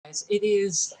guys. It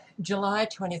is July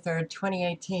 23rd,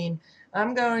 2018.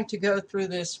 I'm going to go through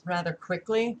this rather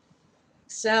quickly.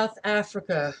 South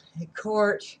Africa, a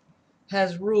court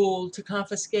has ruled to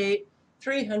confiscate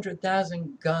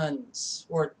 300,000 guns,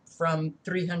 or from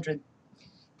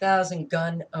 300,000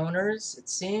 gun owners. It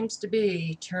seems to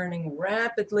be turning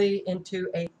rapidly into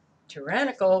a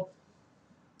tyrannical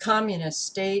communist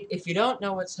state. If you don't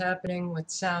know what's happening with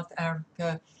South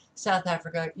Africa,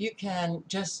 you can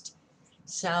just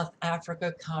South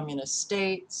Africa communist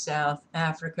state, South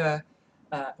Africa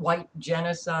white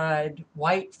genocide,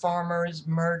 white farmers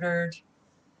murdered.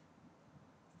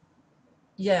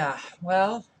 Yeah,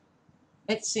 well,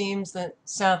 it seems that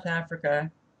South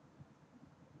Africa,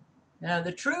 now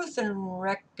the truth and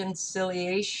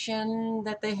reconciliation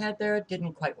that they had there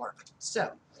didn't quite work.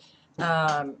 So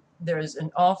there's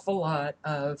an awful lot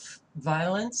of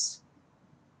violence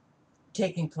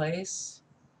taking place,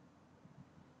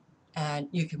 and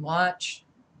you can watch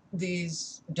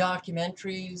these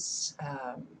documentaries,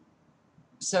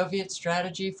 Soviet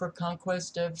strategy for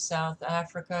conquest of South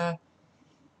Africa.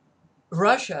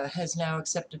 Russia has now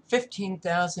accepted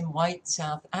 15,000 white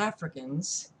South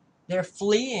Africans. They're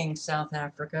fleeing South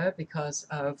Africa because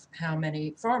of how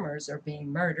many farmers are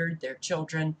being murdered, their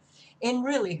children, in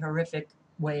really horrific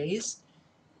ways.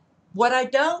 What I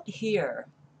don't hear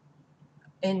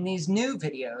in these new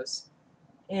videos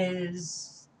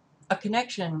is a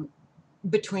connection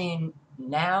between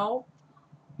now,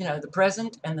 the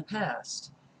present, and the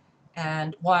past.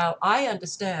 And while I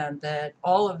understand that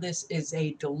all of this is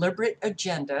a deliberate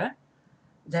agenda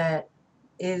that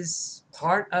is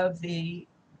part of the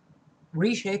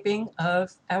reshaping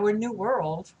of our new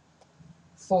world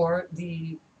for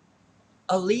the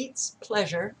elite's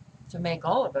pleasure to make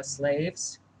all of us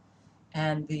slaves,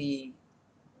 and the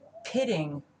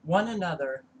pitting one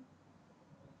another,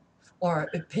 or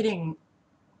pitting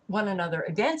one another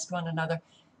against one another.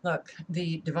 Look,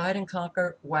 the divide and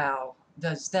conquer, wow,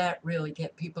 does that really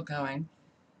get people going?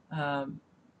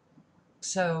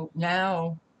 So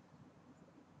now,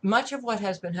 much of what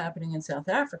has been happening in South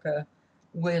Africa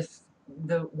with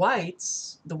the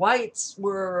whites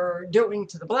were doing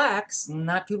to the blacks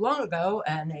not too long ago,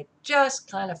 and it just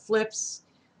kind of flips,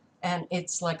 and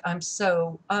it's like, I'm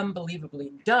so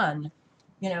unbelievably done,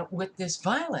 with this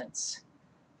violence.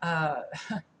 Uh,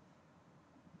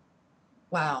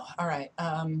 wow, all right.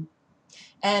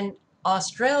 And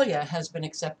Australia has been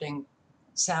accepting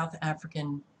South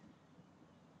African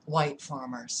white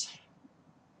farmers.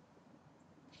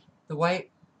 The white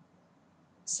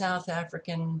South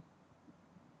African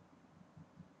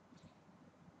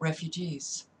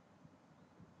refugees.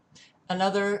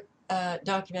 Another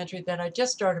documentary that I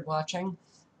just started watching,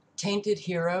 Tainted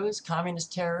Heroes,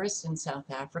 Communist Terrorists in South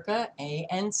Africa,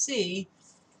 ANC,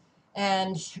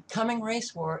 and Coming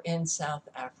Race War in South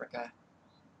Africa.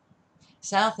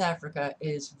 South Africa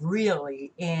is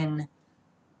really in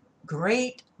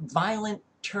great violent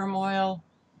turmoil,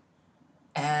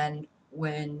 and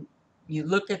when you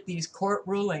look at these court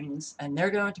rulings, and they're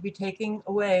going to be taking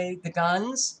away the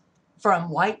guns from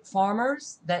white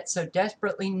farmers that so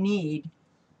desperately need,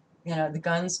 the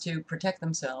guns to protect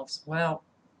themselves. Well,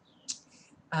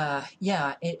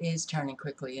 yeah, it is turning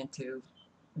quickly into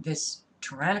this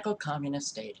tyrannical communist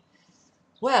state.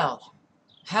 Well,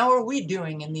 how are we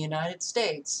doing in the United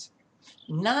States?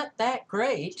 Not that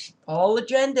great. All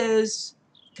agendas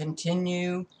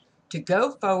continue to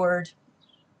go forward.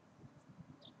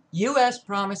 U.S.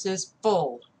 promises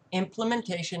full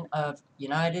implementation of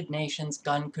United Nations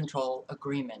Gun Control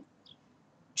Agreement.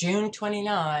 June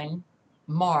 29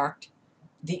 marked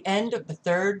the end of the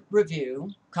third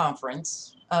review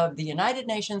conference of the United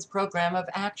Nations Program of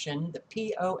Action,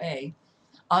 the POA,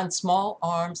 on small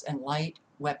arms and light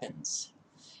weapons.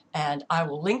 And I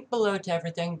will link below to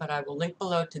everything, but I will link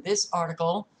below to this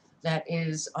article that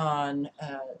is on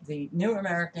the New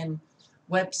American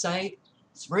website.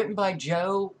 It's written by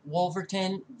Joe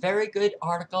Wolverton. Very good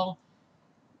article.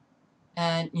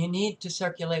 And you need to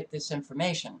circulate this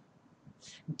information.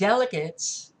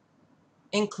 Delegates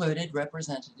included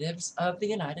representatives of the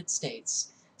United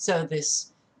States. So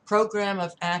this program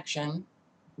of action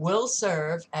will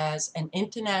serve as an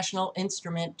international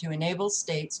instrument to enable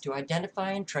states to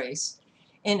identify and trace,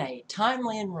 in a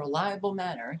timely and reliable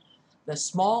manner, the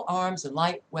small arms and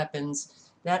light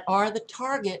weapons that are the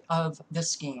target of the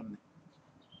scheme.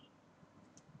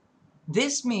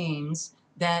 This means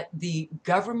that the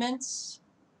governments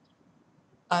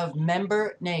of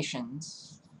member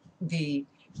nations, the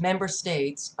member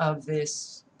states of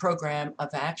this program of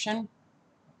action,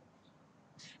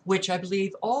 which I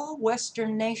believe all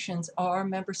Western nations are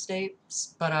member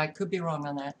states, but I could be wrong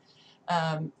on that.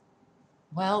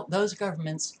 Well, those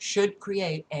governments should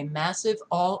create a massive,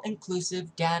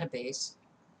 all-inclusive database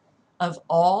of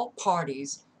all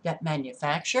parties that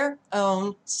manufacture,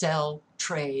 own, sell,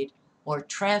 trade, or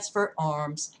transfer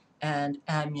arms and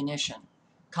ammunition.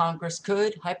 Congress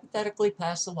could hypothetically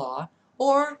pass a law,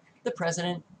 or the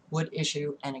president would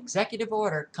issue an executive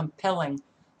order compelling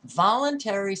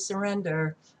voluntary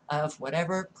surrender of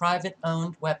whatever private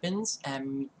owned weapons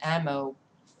and ammo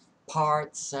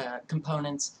parts,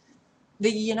 components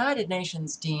the United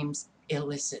Nations deems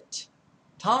illicit.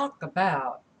 Talk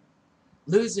about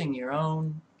losing your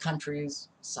own country's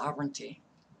sovereignty,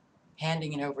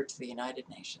 handing it over to the United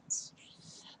Nations.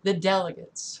 The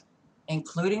delegates,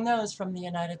 including those from the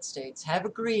United States, have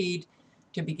agreed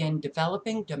to begin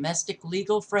developing domestic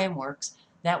legal frameworks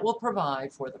that will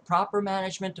provide for the proper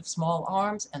management of small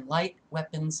arms and light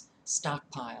weapons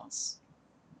stockpiles.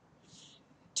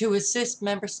 To assist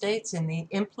member states in the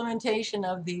implementation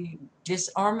of the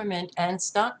disarmament and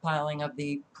stockpiling of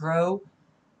the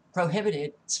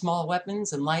prohibited small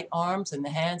weapons and light arms in the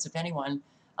hands of anyone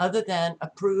other than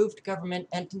approved government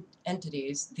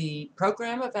entities, the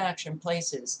program of action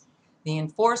places the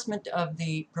enforcement of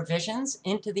the provisions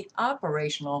into the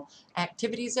operational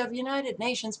activities of United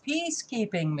Nations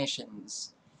peacekeeping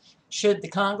missions. Should the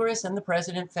Congress and the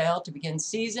President fail to begin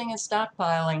seizing and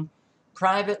stockpiling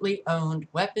privately owned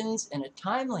weapons in a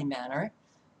timely manner,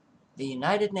 the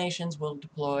United Nations will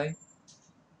deploy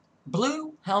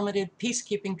blue helmeted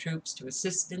peacekeeping troops to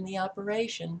assist in the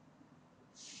operation.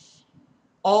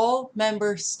 All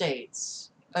member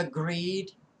states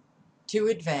agreed to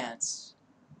advance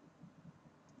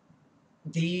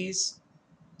these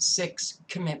 6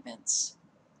 commitments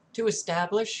to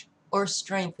establish or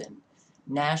strengthen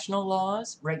national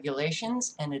laws,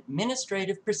 regulations, and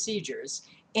administrative procedures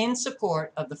in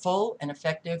support of the full and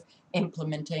effective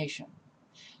implementation,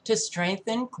 to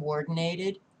strengthen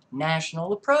coordinated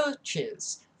national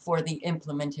approaches for the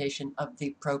implementation of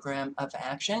the program of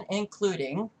action,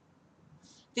 including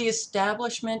the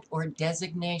establishment or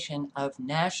designation of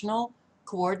national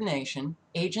coordination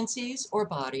agencies or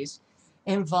bodies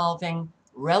involving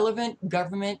relevant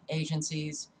government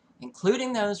agencies,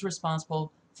 including those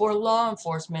responsible for law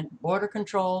enforcement, border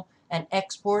control, and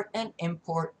export and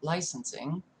import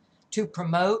licensing, to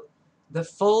promote the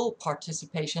full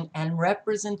participation and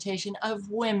representation of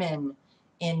women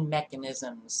in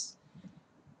mechanisms.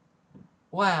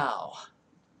 Wow.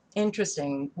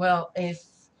 Interesting. Well, if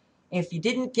you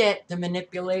didn't get the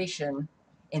manipulation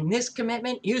in this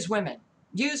commitment, use women.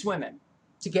 Use women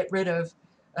to get rid of,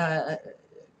 uh,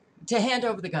 to hand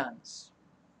over the guns.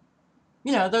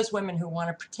 You know, those women who want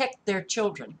to protect their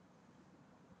children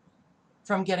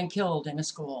from getting killed in a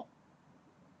school.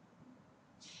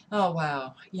 Oh,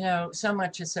 wow. You know, so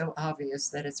much is so obvious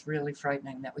that it's really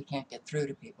frightening that we can't get through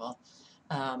to people.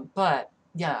 But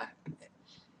yeah,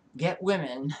 get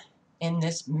women in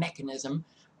this mechanism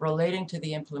relating to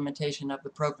the implementation of the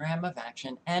program of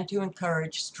action and to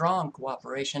encourage strong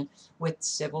cooperation with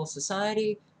civil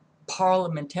society,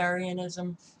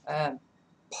 parliamentarianism,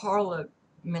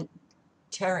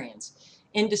 parliamentarians,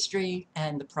 industry,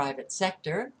 and the private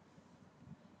sector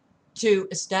to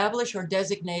establish or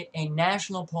designate a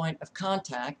national point of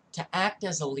contact to act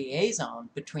as a liaison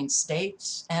between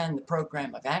states and the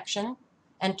program of action,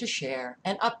 and to share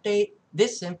and update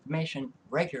this information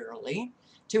regularly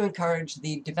to encourage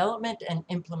the development and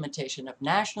implementation of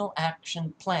national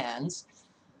action plans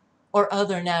or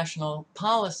other national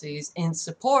policies in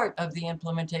support of the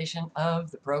implementation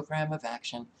of the program of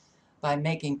action by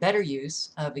making better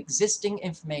use of existing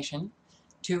information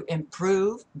to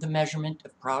improve the measurement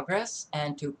of progress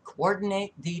and to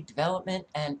coordinate the development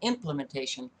and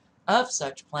implementation of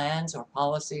such plans or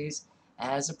policies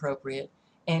as appropriate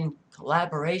in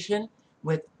collaboration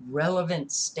with relevant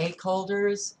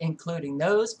stakeholders, including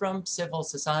those from civil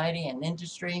society and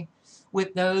industry,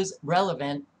 with those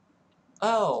relevant,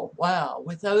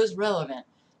 with those relevant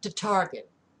to target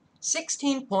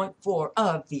 16.4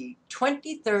 of the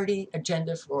 2030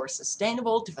 Agenda for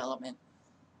Sustainable Development.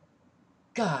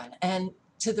 God, and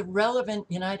to the relevant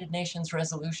United Nations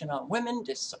resolution on women,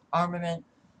 disarmament,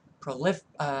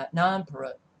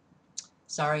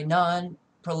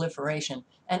 non-proliferation,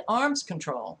 and arms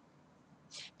control,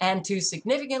 and to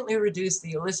significantly reduce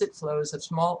the illicit flows of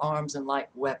small arms and light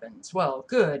weapons. Well,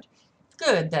 good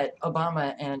that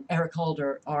Obama and Eric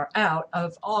Holder are out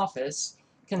of office,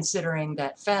 considering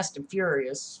that Fast and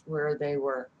Furious, where they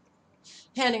were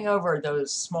handing over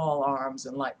those small arms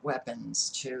and light weapons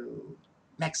to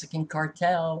Mexican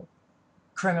cartel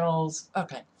criminals.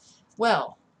 Okay,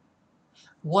 well,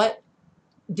 what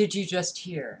did you just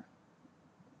hear?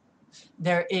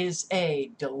 there is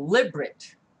a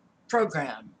deliberate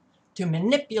program to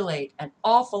manipulate an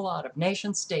awful lot of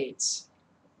nation states,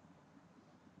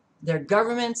 their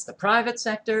governments, the private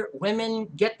sector, women,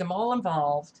 get them all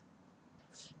involved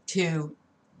to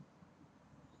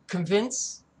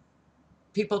convince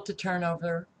people to turn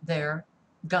over their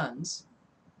guns.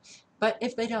 But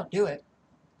if they don't do it,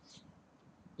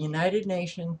 United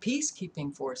Nations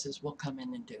peacekeeping forces will come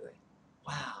in and do it.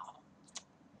 Wow.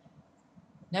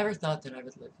 Never thought that I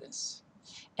would live this.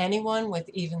 Anyone with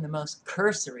even the most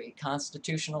cursory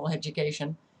constitutional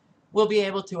education will be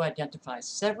able to identify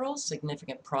several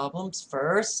significant problems.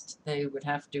 First, they would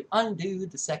have to undo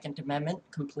the Second Amendment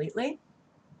completely,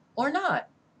 or not.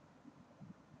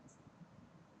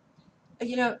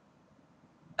 You know,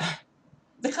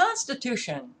 the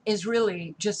Constitution is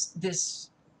really just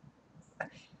this,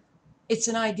 it's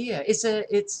an idea.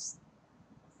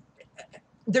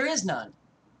 There is none.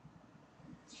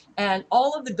 And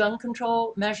all of the gun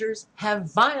control measures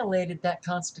have violated that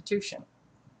Constitution.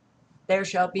 There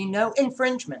shall be no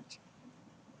infringement.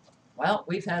 Well,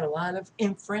 we've had a lot of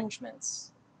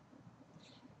infringements.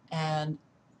 And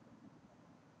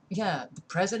yeah, the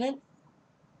president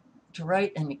to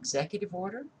write an executive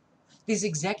order. These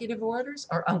executive orders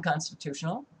are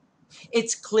unconstitutional.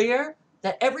 It's clear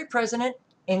that every president,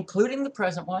 including the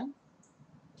present one,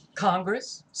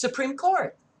 Congress, Supreme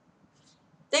Court,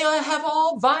 they have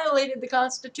all violated the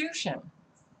Constitution.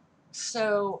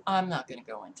 So I'm not going to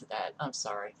go into that. I'm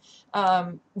sorry.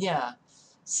 Yeah.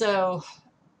 So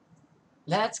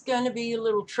that's going to be a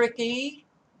little tricky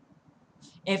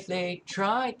if they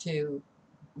try to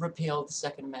repeal the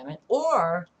Second Amendment,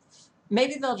 or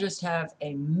maybe they'll just have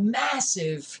a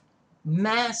massive,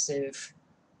 massive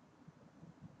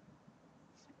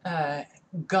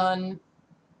gun,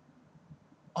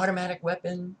 automatic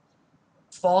weapon,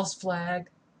 false flag,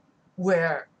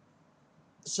 where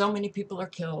so many people are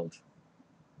killed.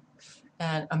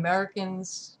 And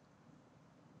Americans,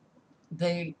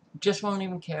 they just won't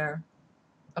even care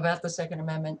about the Second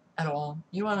Amendment at all.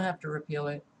 You won't have to repeal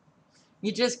it.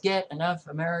 You just get enough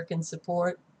American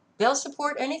support. They'll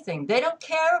support anything. They don't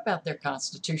care about their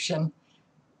Constitution.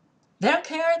 They don't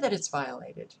care that it's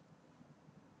violated.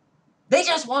 They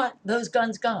just want those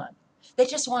guns gone. They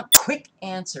just want quick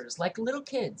answers, like little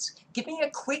kids. Give me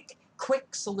a quick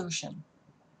solution.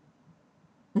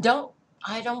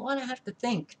 I don't want to have to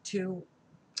think too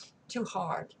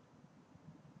hard.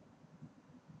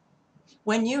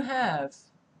 When you have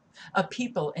a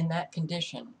people in that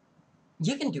condition,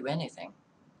 you can do anything.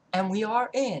 And we are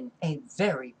in a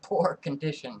very poor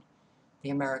condition,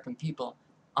 the American people.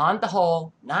 On the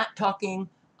whole, not talking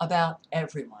about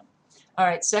everyone. All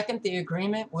right, second, the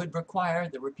agreement would require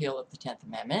the repeal of the 10th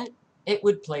Amendment. It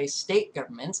would place state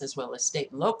governments, as well as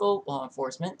state and local law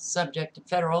enforcement, subject to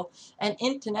federal and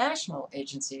international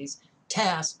agencies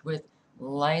tasked with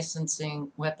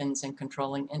licensing weapons and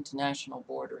controlling international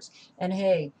borders. And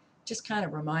hey, just kind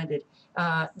of reminded,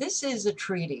 this is a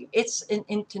treaty. It's an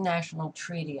international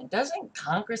treaty. And doesn't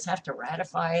Congress have to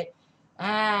ratify it?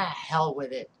 Hell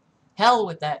with it. Hell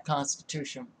with that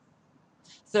Constitution.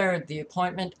 Third, the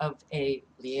appointment of a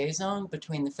liaison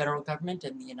between the federal government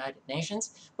and the United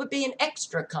Nations would be an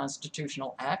extra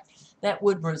constitutional act that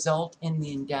would result in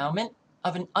the endowment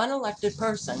of an unelected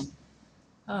person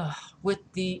with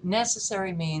the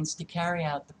necessary means to carry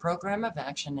out the program of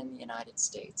action in the United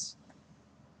States.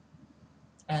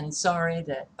 And sorry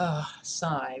that,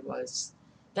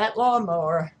 that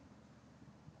lawnmower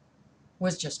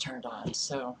was just turned on,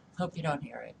 so hope you don't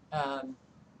hear it.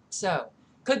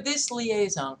 Could this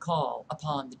liaison call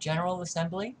upon the General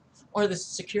Assembly or the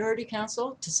Security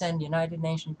Council to send United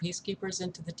Nations peacekeepers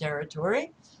into the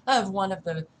territory of one of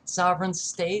the sovereign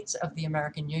states of the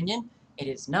American Union? It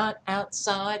is not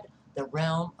outside the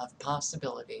realm of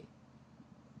possibility.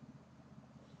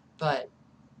 But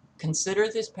consider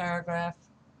this paragraph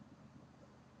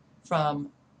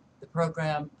from the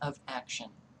program of action.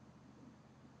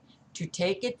 To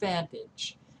take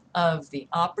advantage of the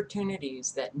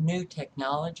opportunities that new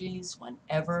technologies, when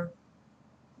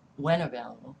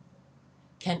available,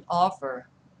 can offer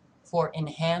for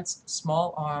enhanced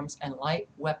small arms and light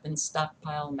weapons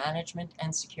stockpile management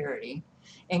and security,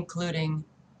 including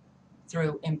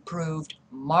through improved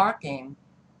marking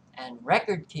and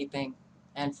record keeping,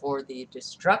 and for the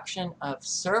destruction of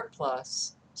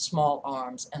surplus small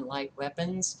arms and light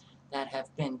weapons that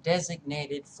have been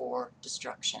designated for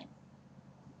destruction.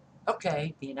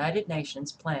 Okay, the United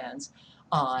Nations plans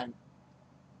on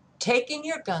taking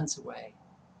your guns away,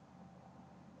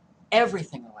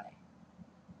 everything away,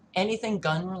 anything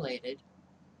gun related,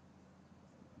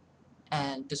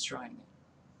 and destroying it.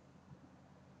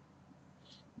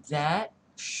 That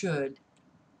should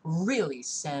really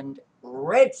send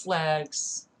red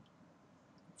flags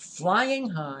flying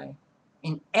high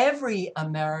in every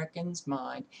American's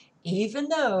mind, even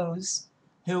those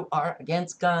who are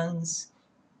against guns,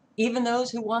 even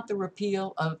those who want the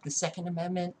repeal of the Second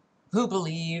Amendment, who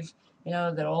believe,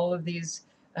 that all of these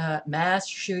mass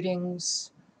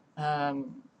shootings,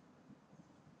 um,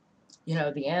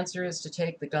 the answer is to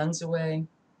take the guns away.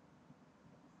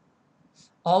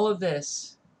 All of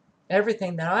this,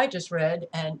 everything that I just read,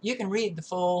 and you can read the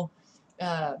full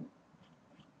uh,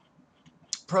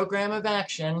 program of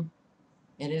action.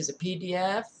 It is a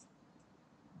PDF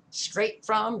straight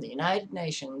from the United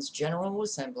Nations General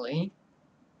Assembly.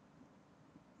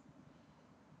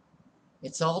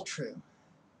 It's all true.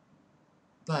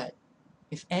 But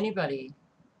if anybody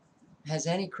has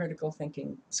any critical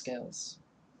thinking skills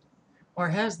or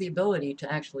has the ability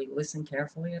to actually listen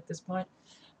carefully at this point,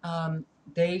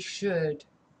 they should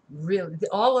really,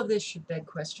 all of this should beg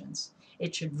questions.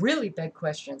 It should really beg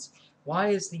questions. Why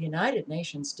is the United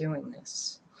Nations doing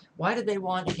this? Why do they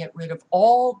want to get rid of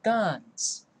all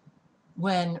guns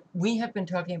when we have been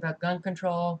talking about gun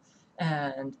control,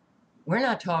 and we're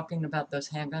not talking about those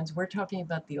handguns, we're talking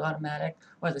about the automatic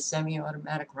or the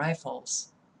semi-automatic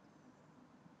rifles?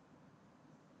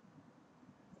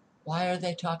 Why are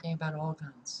they talking about all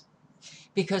guns?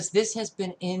 Because this has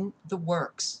been in the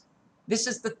works. This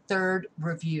is the third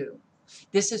review.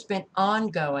 This has been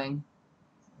ongoing,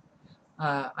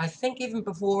 I think even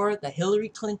before the Hillary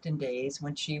Clinton days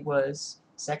when she was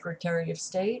Secretary of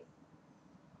State.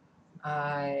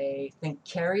 I think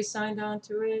Kerry signed on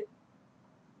to it.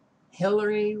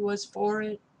 Hillary was for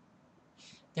it.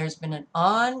 There's been an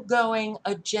ongoing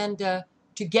agenda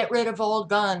to get rid of all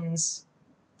guns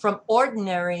from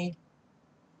ordinary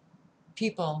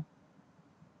people.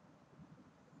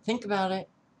 Think about it.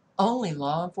 Only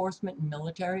law enforcement and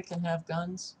military can have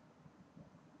guns,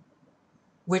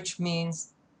 which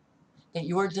means that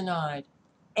you are denied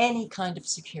any kind of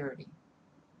security.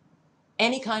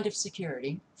 Any kind of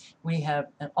security. We have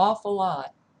an awful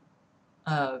lot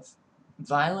of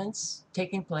violence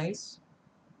taking place.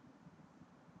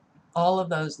 All of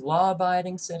those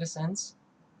law-abiding citizens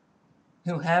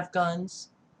who have guns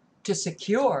to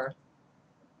secure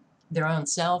their own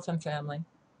self and family.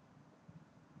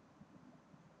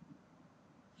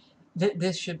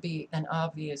 This should be an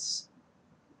obvious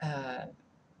red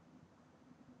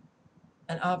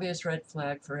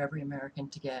flag for every American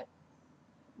to get.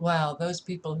 Wow, those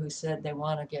people who said they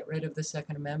want to get rid of the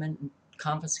Second Amendment and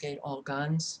confiscate all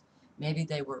guns, maybe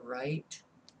they were right.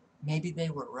 Maybe they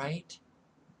were right.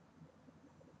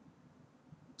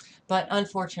 But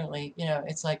unfortunately,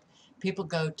 it's like people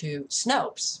go to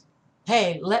Snopes.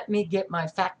 Hey, let me get my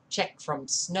fact check from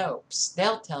Snopes.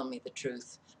 They'll tell me the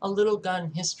truth. A little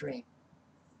gun history.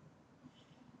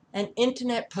 An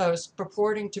internet post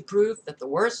purporting to prove that the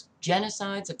worst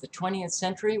genocides of the 20th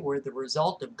century were the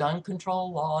result of gun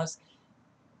control laws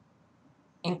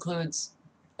includes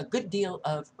a good deal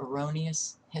of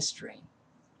erroneous history.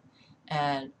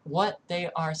 And what they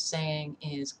are saying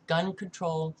is gun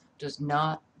control does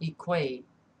not equate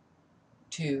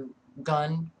to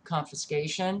gun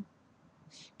confiscation.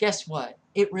 Guess what?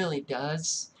 It really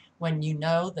does, when you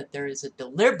know that there is a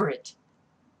deliberate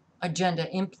agenda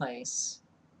in place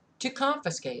to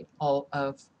confiscate all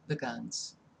of the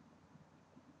guns.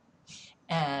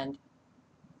 And,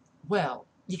 well,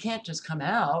 you can't just come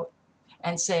out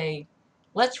and say,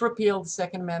 let's repeal the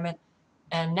Second Amendment,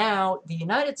 and now the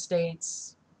United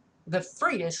States, the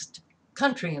freest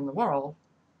country in the world,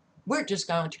 we're just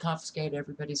going to confiscate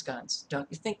everybody's guns. Don't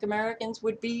you think Americans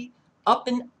would be up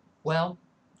in, well,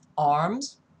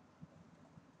 arms?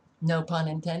 No pun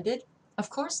intended. Of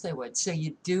course they would. So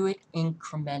you do it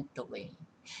incrementally.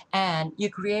 And you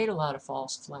create a lot of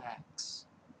false flags.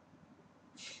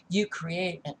 You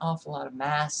create an awful lot of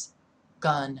mass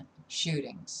gun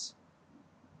shootings.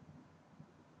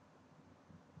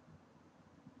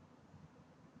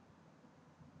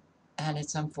 And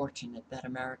it's unfortunate that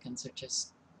Americans are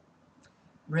just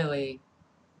really,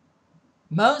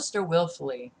 most are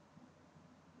willfully,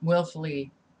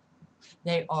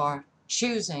 they are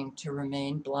choosing to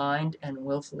remain blind and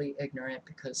willfully ignorant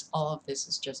because all of this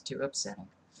is just too upsetting.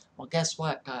 Well, guess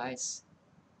what, guys?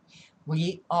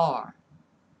 We are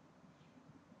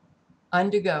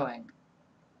undergoing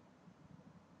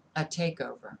a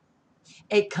takeover,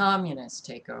 a communist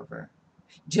takeover,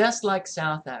 just like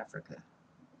South Africa,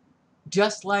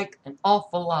 just like an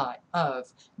awful lot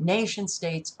of nation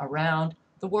states around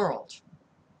the world.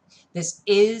 This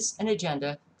is an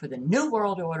agenda for the New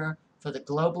World Order, for the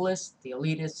globalists, the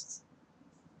elitists,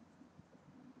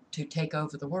 to take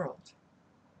over the world.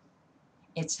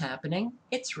 It's happening.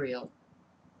 It's real.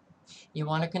 You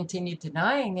want to continue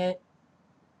denying it,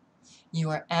 you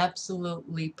are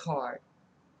absolutely part.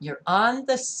 You're on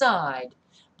the side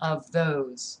of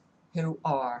those who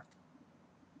are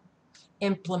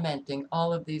implementing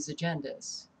all of these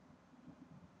agendas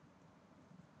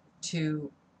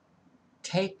to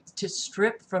to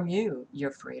strip from you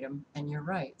your freedom and your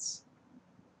rights.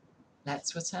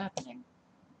 That's what's happening.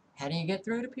 How do you get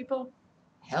through to people?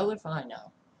 Hell if I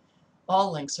know.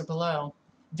 All links are below.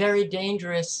 Very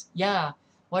dangerous. Yeah.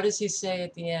 What does he say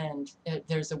at the end?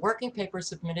 There's a working paper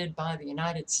submitted by the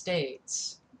United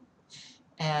States,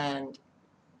 and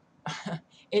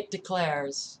it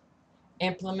declares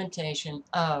implementation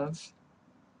of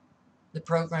the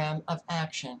program of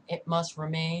action. It must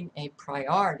remain a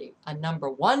priority, a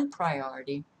 #1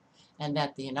 priority, and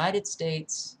that the United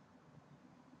States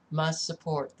must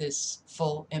support this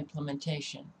full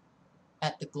implementation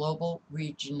at the global,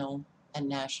 regional, and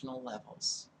national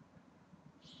levels.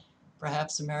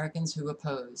 Perhaps Americans who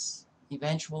oppose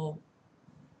eventual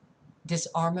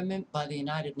disarmament by the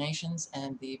United Nations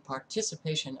and the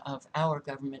participation of our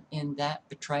government in that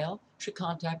betrayal should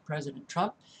contact President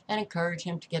Trump and encourage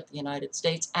him to get the United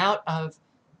States out of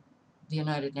the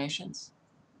United Nations.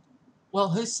 Well,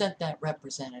 who sent that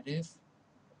representative,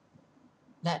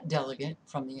 that delegate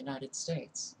from the United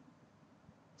States,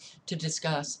 to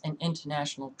discuss an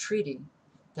international treaty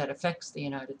that affects the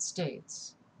United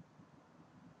States?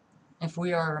 If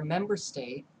we are a member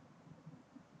state,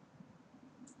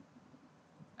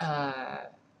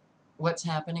 what's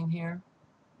happening here?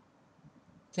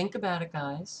 Think about it,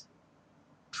 guys.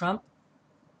 Trump,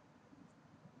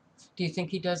 do you think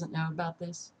he doesn't know about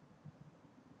this?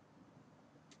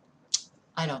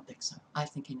 I don't think so. I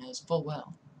think he knows full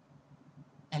well,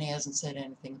 and he hasn't said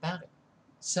anything about it.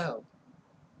 So,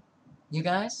 you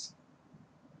guys,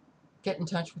 get in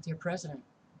touch with your president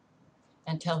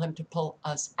and tell him to pull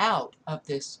us out of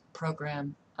this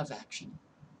program of action.